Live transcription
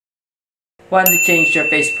Want to change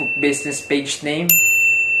your Facebook business page name?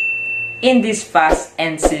 In this fast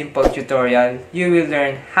and simple tutorial, you will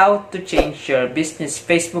learn how to change your business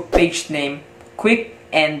Facebook page name quick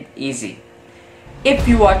and easy.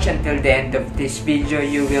 If you watch until the end of this video,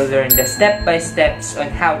 you will learn the step-by-steps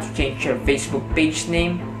on how to change your Facebook page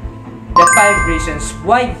name, the 5 reasons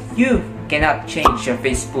why you cannot change your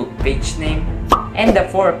Facebook page name, and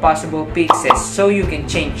the 4 possible fixes so you can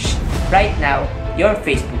change right now your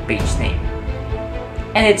Facebook page name.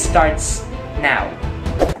 And it starts now.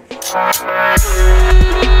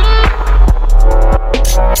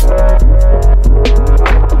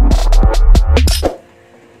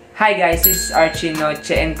 Hi guys, this is Archie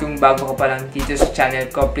Noche, and kung bago ka pa lang dito sa channel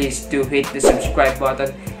ko, please do hit the subscribe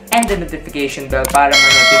button and the notification bell para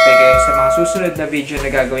ma-notify kayo sa mga susunod na video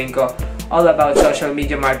na gagawin ko all about social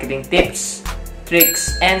media marketing tips,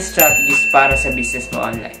 tricks, and strategies para sa business mo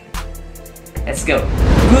online. Let's go!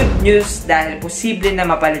 Good news dahil posible na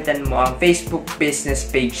mapalitan mo ang Facebook business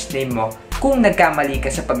page name mo kung nagkamali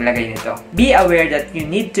ka sa paglagay nito. Be aware that you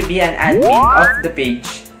need to be an admin of the page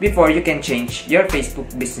before you can change your Facebook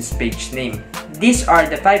business page name. These are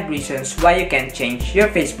the 5 reasons why you can change your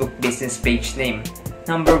Facebook business page name.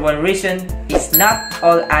 Number 1 reason is not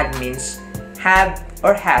all admins have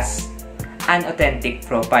or has an authentic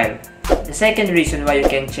profile. The second reason why you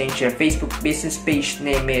can change your Facebook business page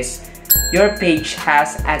name is your page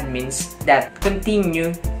has admins that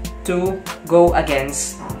continue to go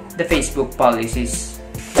against the Facebook policies.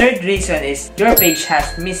 Third reason is your page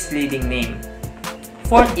has misleading name.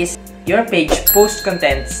 Fourth is your page posts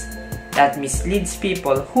contents that misleads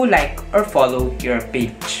people who like or follow your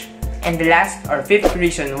page. And the last or 5th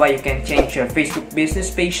reason why you can change your Facebook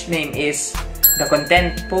business page name is the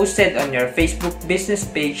content posted on your Facebook business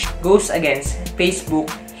page goes against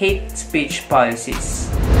Facebook hate speech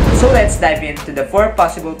policies. So let's dive into the 4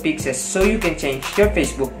 possible fixes so you can change your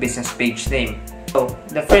Facebook business page name. So,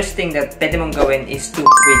 the first thing that pwede mong gawin is to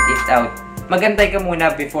wait it out. Magantay ka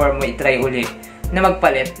muna before mo itry ulit na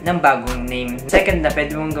magpalit ng bagong name. Second na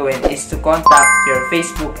pwede mong gawin is to contact your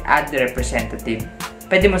Facebook ad representative.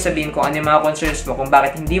 Pwede mo sabihin kung ano yung mga concerns mo kung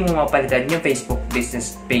bakit hindi mo mapalitan yung Facebook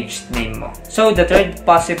business page name mo. So, the third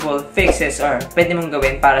possible fixes or pwede mong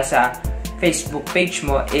gawin para sa Facebook page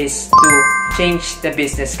mo is to change the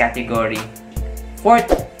business category. Fourth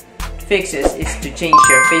fixes is to change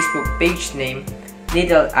your Facebook page name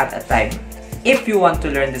little at a time. If you want to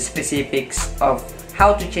learn the specifics of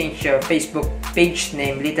how to change your Facebook page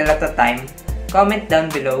name little at a time, comment down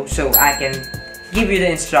below so I can give you the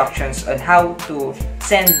instructions on how to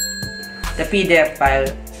send the PDF file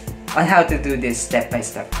on how to do this step by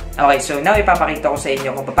step. Okay, so now ipapakita ko sa inyo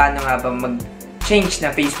kung paano nga ba mag-change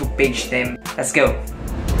na Facebook page name. Let's go!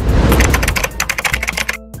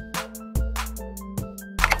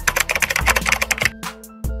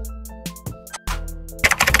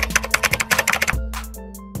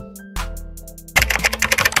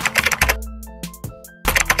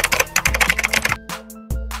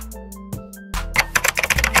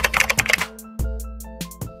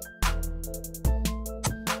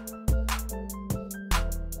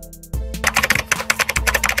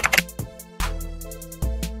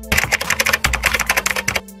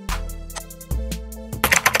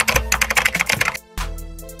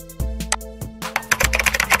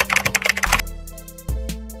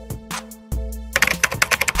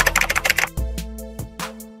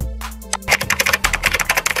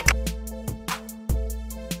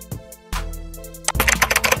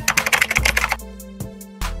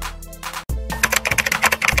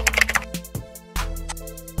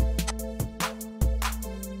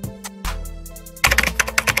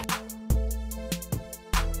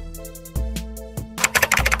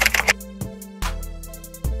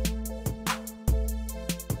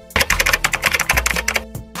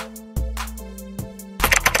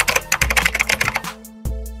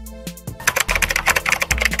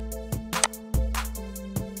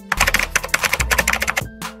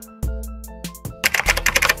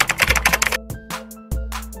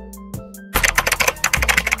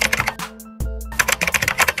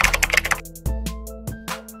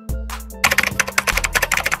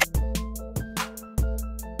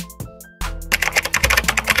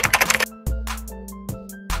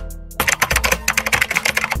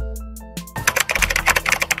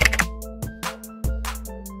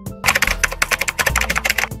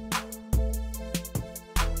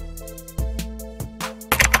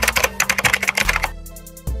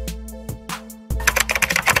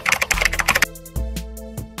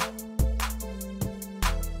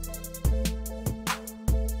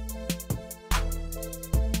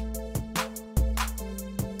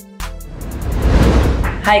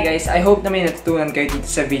 Hi guys! I hope na may natutunan kayo dito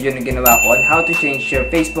sa video na ginawa ko on how to change your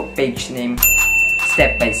Facebook page name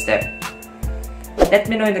step by step. Let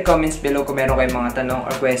me know in the comments below kung meron kayong mga tanong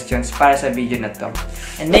or questions para sa video na to.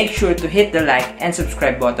 And make sure to hit the like and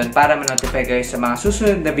subscribe button para ma-notify kayo sa mga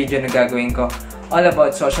susunod na video na gagawin ko all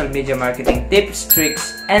about social media marketing tips,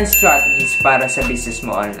 tricks, and strategies para sa business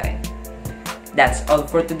mo online. That's all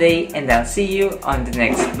for today and I'll see you on the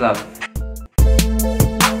next vlog.